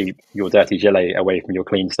or keep your dirty gilet away from your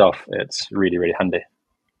clean stuff, it's really, really handy.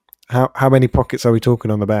 How many pockets are we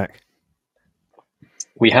talking on the back?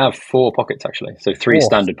 We have 4 pockets, actually. So 3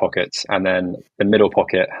 standard pockets, and then the middle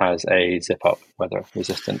pocket has a zip-up,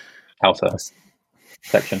 weather-resistant outer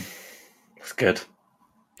section. That's good.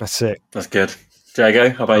 That's sick. That's good. Diego,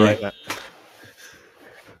 how about you?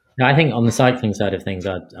 No, I think on the cycling side of things,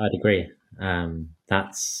 I'd agree.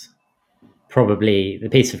 That's probably the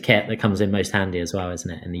piece of kit that comes in most handy as well,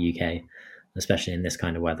 isn't it, in the UK, especially in this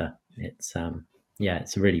kind of weather. It's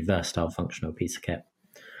it's a really versatile, functional piece of kit.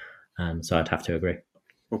 So I'd have to agree.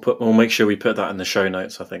 We'll make sure we put that in the show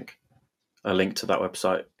notes. I think a link to that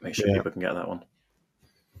website. Make sure people can get that one.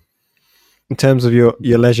 In terms of your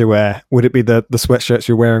leisure wear, would it be the sweatshirts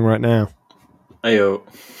you're wearing right now? Ayo.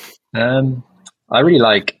 I really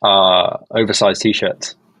like our oversized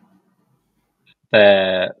t-shirts.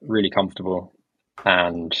 They're really comfortable,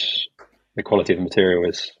 and the quality of the material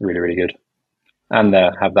is really, really good. And they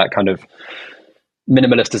have that kind of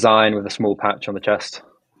minimalist design with a small patch on the chest.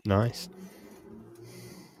 Nice.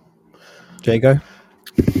 Jago?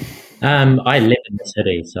 I live in this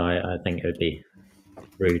hoodie, so I think it would be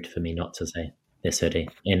rude for me not to say this hoodie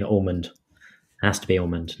in almond. It has to be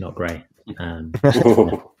almond, not grey. I'm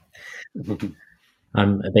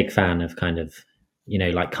a big fan of kind of,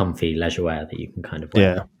 like comfy leisure wear that you can kind of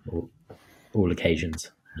wear all occasions.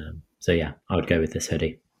 So yeah, I would go with this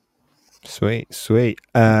hoodie. Sweet.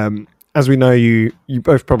 As we know, you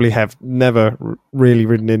both probably have never really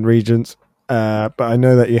ridden in Regents, but I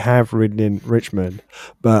know that you have ridden in Richmond,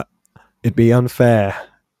 but it'd be unfair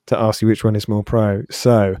to ask you which one is more pro.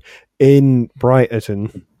 So in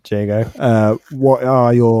Brighton, Jago, what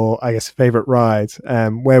are your, I guess, favourite rides?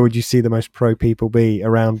 Where would you see the most pro people be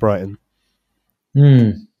around Brighton?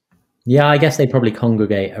 Yeah, I guess they probably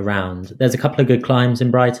congregate around. There's a couple of good climbs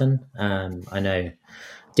in Brighton. I know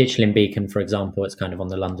Ditchling Beacon, for example, it's kind of on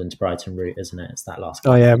the London to Brighton route, isn't it? It's that last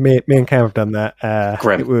climb. Oh yeah, me and Cam have done that.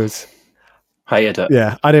 It was hated it.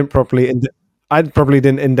 Yeah, I probably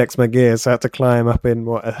didn't index my gear, so I had to climb up in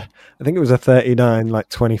I think it was a 39, like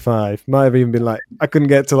 25. Might have even been like, I couldn't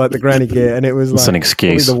get to like the granny gear, and it was like an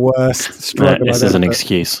excuse. The worst struggle. This is an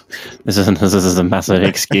excuse. This is a massive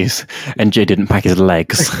excuse. NJ didn't pack his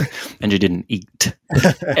legs. NJ didn't eat.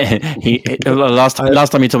 Last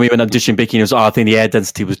time he told me when I'm dishing bikini, he was, I think the air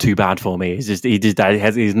density was too bad for me. He did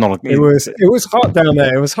that. He's not. It was hot down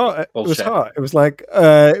there. It was hot. Bullshit. It was hot. It was like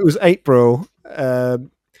it was April.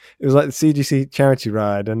 It was like the CGC charity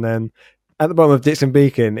ride, and then at the bottom of Ditchling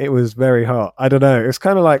Beacon, it was very hot. I don't know. It was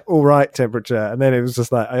kind of like all right temperature, and then it was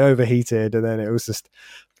just like I overheated, and then it was just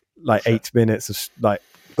like 8 minutes of like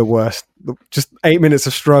the worst, just 8 minutes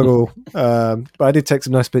of struggle. But I did take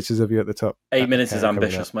some nice pictures of you at the top. 8 minutes is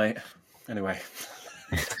ambitious, mate. Anyway.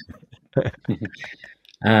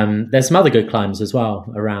 There's some other good climbs as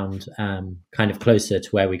well around, kind of closer to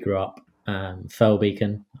where we grew up. Firle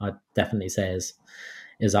Beacon, I'd definitely say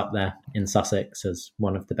is up there in Sussex as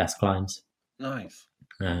one of the best climbs. Nice.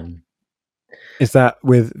 Is that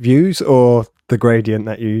with views or the gradient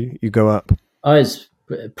that you go up? Oh, it's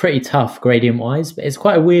pretty tough gradient wise, but it's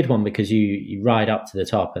quite a weird one because you ride up to the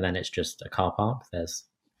top and then it's just a car park.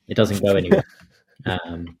 It doesn't go anywhere.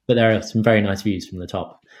 But there are some very nice views from the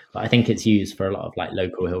top. But I think it's used for a lot of like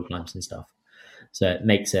local hill climbs and stuff. So it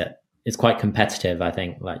makes it's quite competitive, I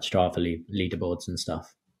think, like Strava leaderboards and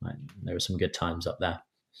stuff. Like, there are some good times up there.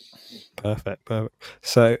 Perfect.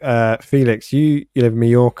 So, Felix, you live in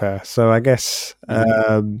Mallorca. So I guess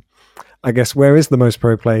where is the most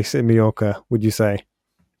pro place in Mallorca, would you say?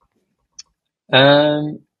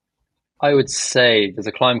 I would say there's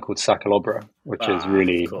a climb called Sacalobra, which is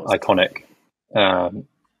really iconic.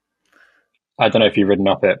 I don't know if you've ridden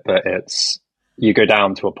up it, but you go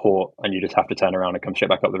down to a port and you just have to turn around and come straight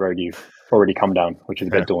back up the road you've already come down, which is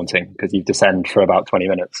a bit daunting because you descend for about 20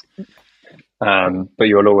 minutes. But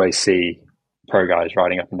you'll always see pro guys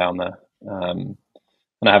riding up and down there. And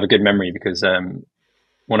I have a good memory because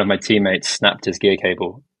one of my teammates snapped his gear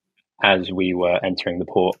cable as we were entering the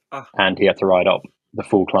port, and he had to ride up the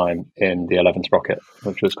full climb in the 11th sprocket,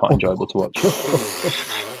 which was quite enjoyable to watch.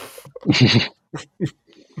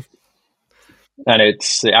 And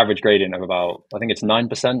it's the average gradient of about, I think it's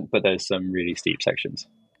 9%, but there's some really steep sections.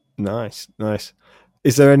 Nice.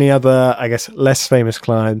 Is there any other, I guess, less famous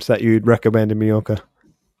climbs that you'd recommend in Mallorca?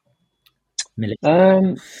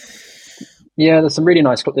 Yeah, there's a really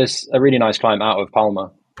nice climb out of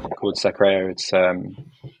Palma called Secreo. It's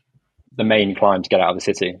the main climb to get out of the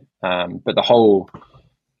city. But the whole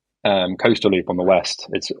coastal loop on the west,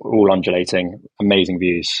 it's all undulating, amazing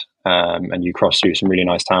views. And you cross through some really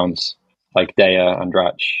nice towns like Dea and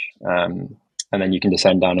Drach. And then you can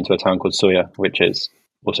descend down into a town called Suya, which is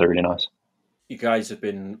also really nice. You guys have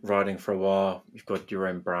been riding for a while. You've got your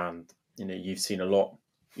own brand. You've seen a lot.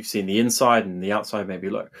 You've seen the inside and the outside. Maybe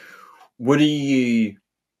look. What do you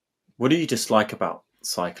dislike about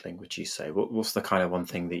cycling? Would you say? What's the kind of one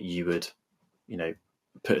thing that you would,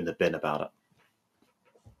 put in the bin about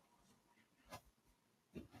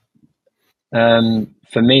it?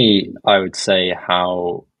 For me, I would say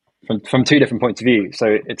how. From two different points of view.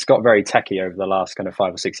 So it's got very techy over the last kind of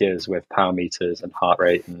 5 or 6 years with power meters and heart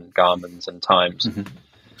rate and Garmin's and times. Mm-hmm.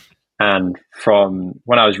 And from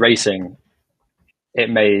when I was racing, it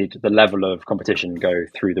made the level of competition go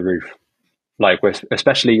through the roof. Like with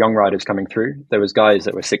especially young riders coming through, there was guys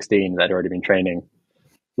that were 16 that had already been training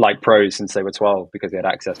like pros since they were 12 because they had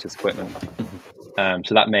access to this equipment. Mm-hmm.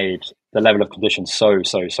 So that made the level of competition so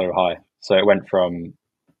high. So it went from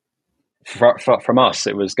us,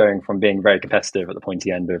 it was going from being very competitive at the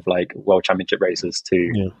pointy end of like world championship races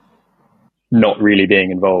to not really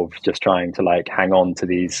being involved, just trying to like hang on to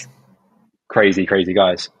these crazy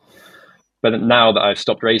guys. But now that I've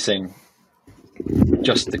stopped racing,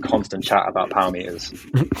 just the constant chat about power meters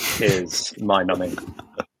is mind-numbing.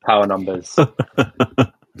 Power numbers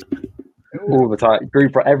all the time.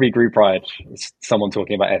 Every group ride, it's someone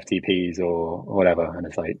talking about FTPs or whatever, and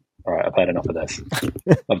it's like, all right, I've had enough of this.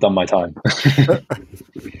 I've done my time.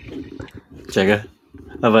 Jagger,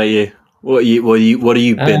 how about you? What are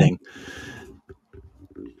you binning?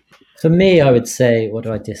 For me, I would say, what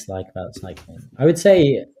do I dislike about cycling? I would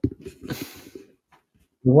say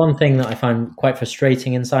the one thing that I find quite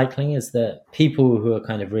frustrating in cycling is that people who are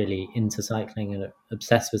kind of really into cycling and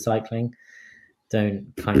obsessed with cycling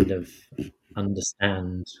don't kind of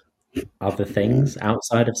understand other things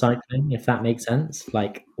outside of cycling, if that makes sense.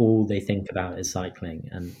 Like all they think about is cycling.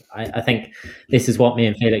 And I think this is what me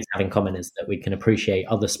and Felix have in common, is that we can appreciate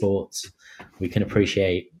other sports. We can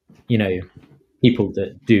appreciate, people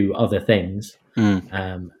that do other things.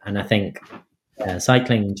 And I think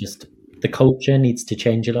cycling, just the culture needs to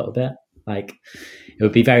change a little bit. Like it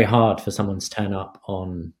would be very hard for someone to turn up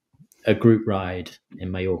on a group ride in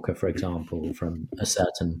Mallorca, for example, from a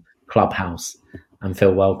certain clubhouse and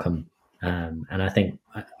feel welcome. And I think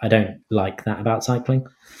I don't like that about cycling.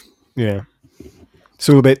 Yeah. It's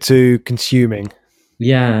all a bit too consuming.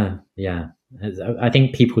 Yeah. I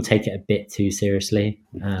think people take it a bit too seriously.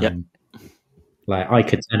 Like I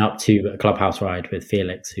could turn up to a clubhouse ride with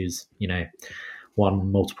Felix, who's,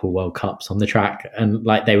 won multiple World Cups on the track, and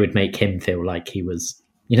like they would make him feel like he was,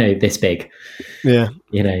 this big. Yeah.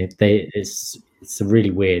 It's a really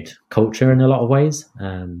weird culture in a lot of ways.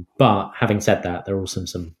 But having said that, there are also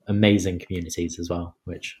some amazing communities as well,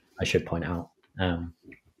 which I should point out.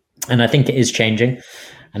 And I think it is changing,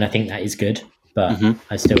 and I think that is good. But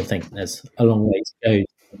I still think there's a long way to go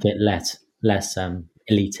to get less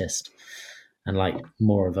elitist and like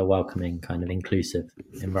more of a welcoming kind of inclusive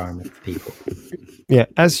environment for people. Yeah,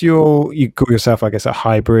 as you call yourself, I guess, a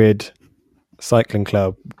hybrid cycling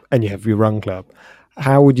club, and you have your run club.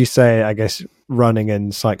 How would you say, I guess, running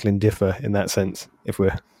and cycling differ in that sense, if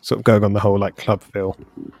we're sort of going on the whole like club feel?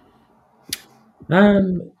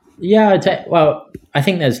 Yeah, I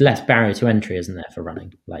think there's less barrier to entry, isn't there, for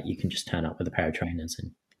running? Like you can just turn up with a pair of trainers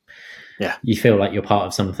and you feel like you're part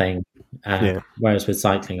of something. Whereas with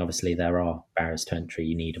cycling, obviously there are barriers to entry.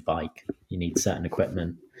 You need a bike, you need certain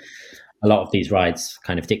equipment. A lot of these rides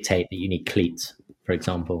kind of dictate that you need cleats, for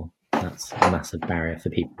example. That's a massive barrier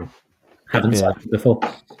for people who haven't cycled before.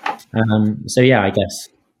 So I guess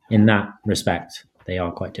in that respect, they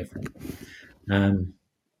are quite different.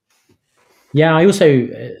 Yeah, I also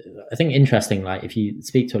I think interesting. Like if you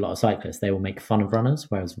speak to a lot of cyclists, they will make fun of runners,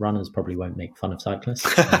 whereas runners probably won't make fun of cyclists.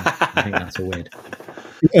 I think that's a weird.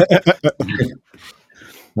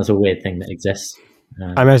 That's a weird thing that exists.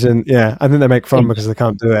 I imagine, yeah. I think they make fun because they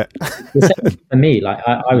can't do it. For me, like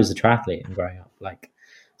I was a triathlete and growing up, like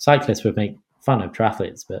cyclists would make fun of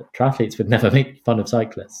triathletes, but triathletes would never make fun of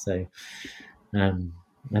cyclists. So I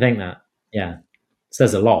think that, yeah,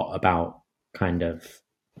 says a lot about kind of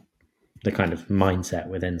the kind of mindset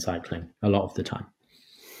within cycling a lot of the time.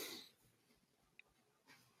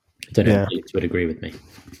 I don't know if Felix would agree with me.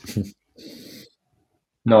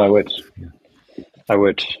 No, I would. Yeah. I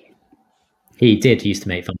would. He did used to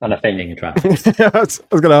make fun of being a triathlete. I was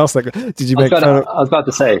going to ask that. Did you make fun of... I was about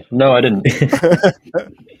to say, no, I didn't.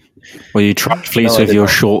 Well, you triathletes with your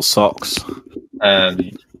short socks.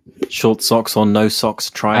 Short socks or no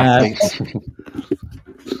socks triathletes.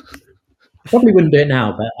 Probably wouldn't do it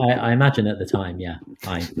now, but I imagine at the time, yeah,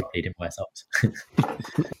 I probably didn't wear socks.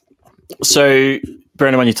 So,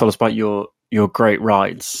 bearing in mind you told us about your great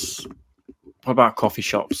rides, what about coffee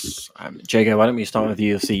shops? Jago, why don't we start with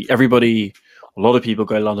you? See, a lot of people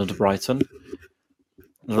go London to Brighton.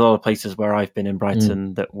 There's a lot of places where I've been in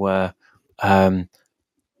Brighton that were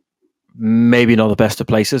maybe not the best of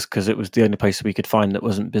places because it was the only place we could find that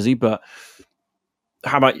wasn't busy. But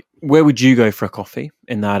how about, where would you go for a coffee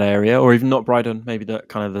in that area, or even not Brighton, maybe the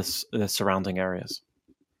kind of the surrounding areas?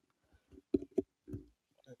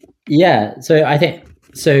 Yeah,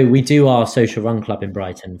 so we do our social run club in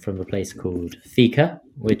Brighton from a place called Fika,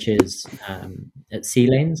 which is at Sea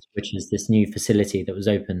Lanes, which is this new facility that was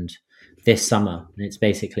opened this summer. And it's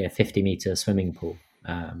basically a 50-meter swimming pool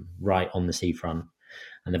right on the seafront.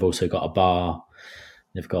 And they've also got a bar.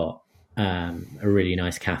 They've got a really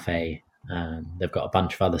nice cafe. They've got a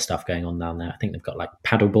bunch of other stuff going on down there. I think they've got like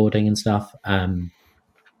paddle boarding and stuff. And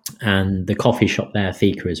the coffee shop there,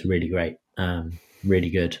 Fika, is really great. Really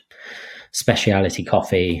good speciality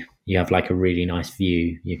coffee. You have like a really nice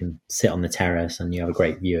view. You can sit on the terrace and you have a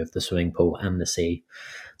great view of the swimming pool and the sea.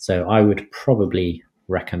 So I would probably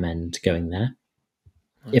recommend going there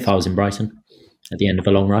if I was in Brighton at the end of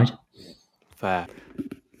a long ride. Fair.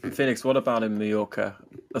 Felix, what about in Mallorca?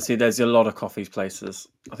 I see there's a lot of coffee places.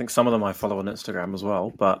 I think some of them I follow on Instagram as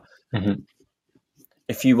well. But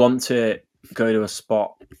if you want to go to a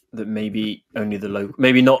spot that maybe only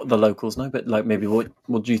maybe not the locals know, but like maybe what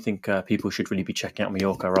do you think people should really be checking out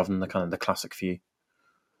Mallorca rather than the kind of the classic few?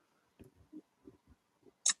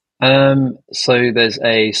 So there's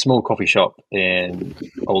a small coffee shop in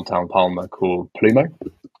Old Town Palma called Plumo.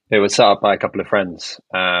 It was set up by a couple of friends,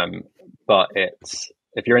 but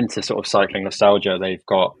if you're into sort of cycling nostalgia, they've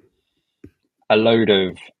got a load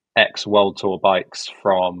of ex-World Tour bikes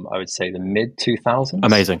from, I would say, the mid-2000s.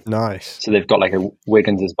 Amazing. Nice. So they've got like a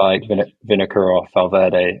Wiggins' bike, Vinokurov,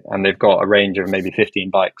 Valverde, and they've got a range of maybe 15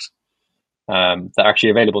 bikes that are actually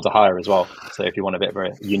available to hire as well. So if you want a bit of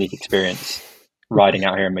a unique experience riding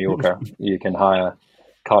out here in Mallorca, you can hire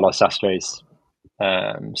Carlos Sastres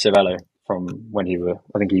Cervelo from when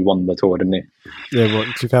I think he won the Tour, didn't he? Yeah, what,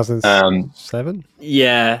 2007?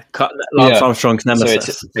 Yeah, Lance Armstrong's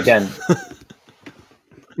nemesis. So it's, again...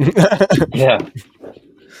 yeah,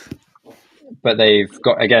 but they've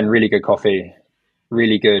got, again, really good coffee,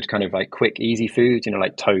 really good kind of like quick easy food,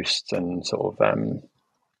 like toast and sort of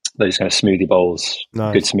those kind of smoothie bowls.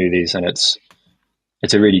 Nice. Good smoothies, and it's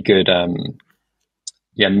a really good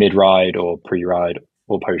mid-ride or pre-ride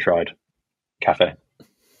or post-ride cafe.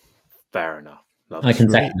 Fair enough. I can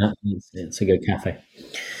second that. It's a good cafe.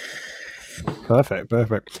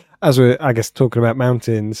 Perfect. As we're, I guess, talking about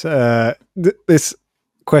mountains, this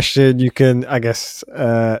question you can, I guess,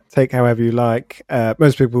 take however you like.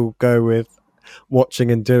 Most people go with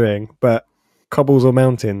watching and doing, but cobbles or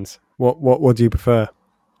mountains, what do you prefer?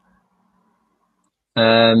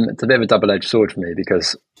 It's a bit of a double-edged sword for me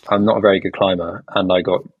because I'm not a very good climber, and I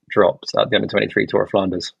got dropped at the Under-23 Tour of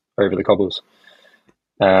Flanders over the cobbles.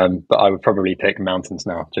 But I would probably pick mountains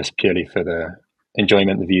now, just purely for the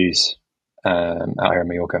enjoyment, the views out here in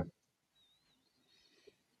Mallorca.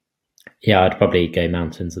 Yeah, I'd probably go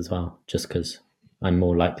mountains as well, just because I'm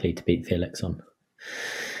more likely to beat Felix on.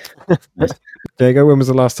 Diego, when was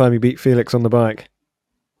the last time you beat Felix on the bike?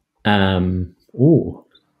 I'm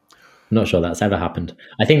not sure that's ever happened.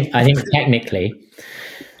 I think technically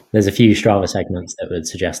there's a few Strava segments that would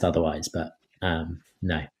suggest otherwise, but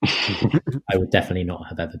no, I would definitely not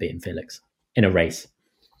have ever beaten Felix in a race.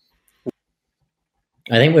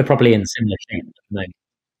 I think we're probably in similar shape at the moment.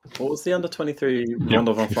 What was the Under-23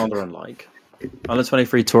 Ronde van Vlaanderen like?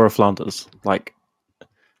 Under-23 Tour of Flanders, like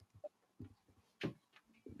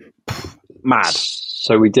mad.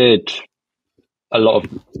 So we did a lot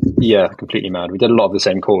of, yeah, completely mad. We did a lot of the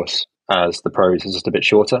same course as the pros, it's just a bit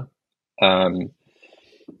shorter.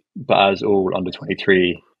 But as all under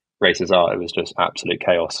 23 races are, it was just absolute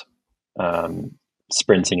chaos.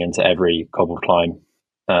 Sprinting into every cobbled climb,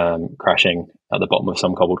 crashing at the bottom of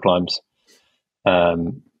some cobbled climbs.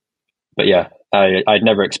 But yeah, I'd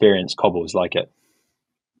never experienced cobbles like it.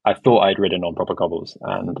 I thought I'd ridden on proper cobbles,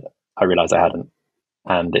 and I realized I hadn't.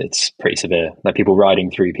 And it's pretty severe. Like people riding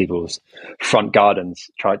through people's front gardens,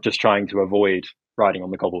 trying to avoid riding on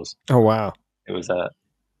the cobbles. Oh wow! It was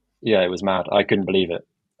it was mad. I couldn't believe it.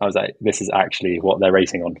 I was like, this is actually what they're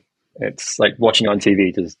racing on. It's like watching it on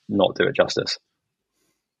TV does not do it justice.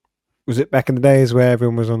 Was it back in the days where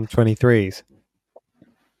everyone was on 23s?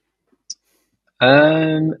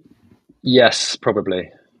 Yes, probably.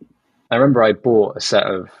 I remember I bought a set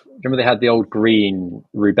of. Remember they had the old green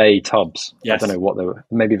Roubaix tubs? Yes. I don't know what they were.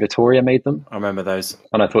 Maybe Vittoria made them? I remember those.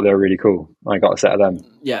 And I thought they were really cool. I got a set of them.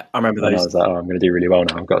 Yeah, I remember and those. I was like, oh, I'm going to do really well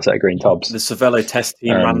now. I've got a set of green tubs. The Cervelo test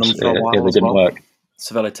team ran them for a while. They didn't work.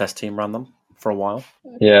 Cervelo test team ran them for a while.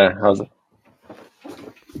 Yeah, I was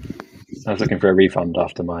looking for a refund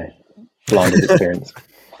after my blinded experience.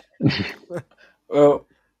 Well,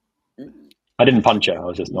 I didn't punch her. I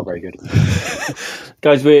was just not very good.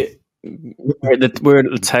 Guys, we're at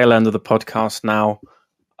the tail end of the podcast now.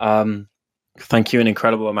 Thank you an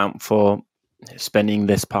incredible amount for spending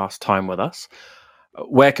this past time with us.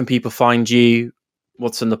 Where can people find you?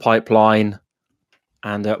 What's in the pipeline?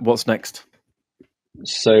 And what's next?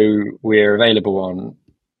 So we're available on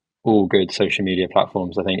all good social media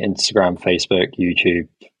platforms. I think Instagram, Facebook, YouTube,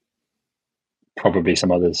 probably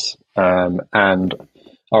some others. And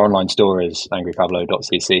our online store is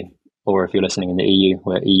angrypablo.cc. Or if you're listening in the EU,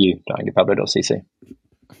 we're eu.angrypablo.cc.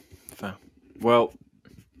 Fair. Well,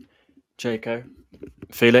 Jaco,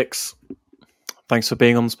 Felix, thanks for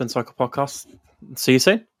being on the Spin Cycle podcast. See you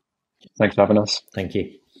soon. Thanks for having us. Thank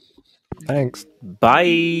you. Thanks.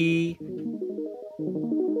 Bye.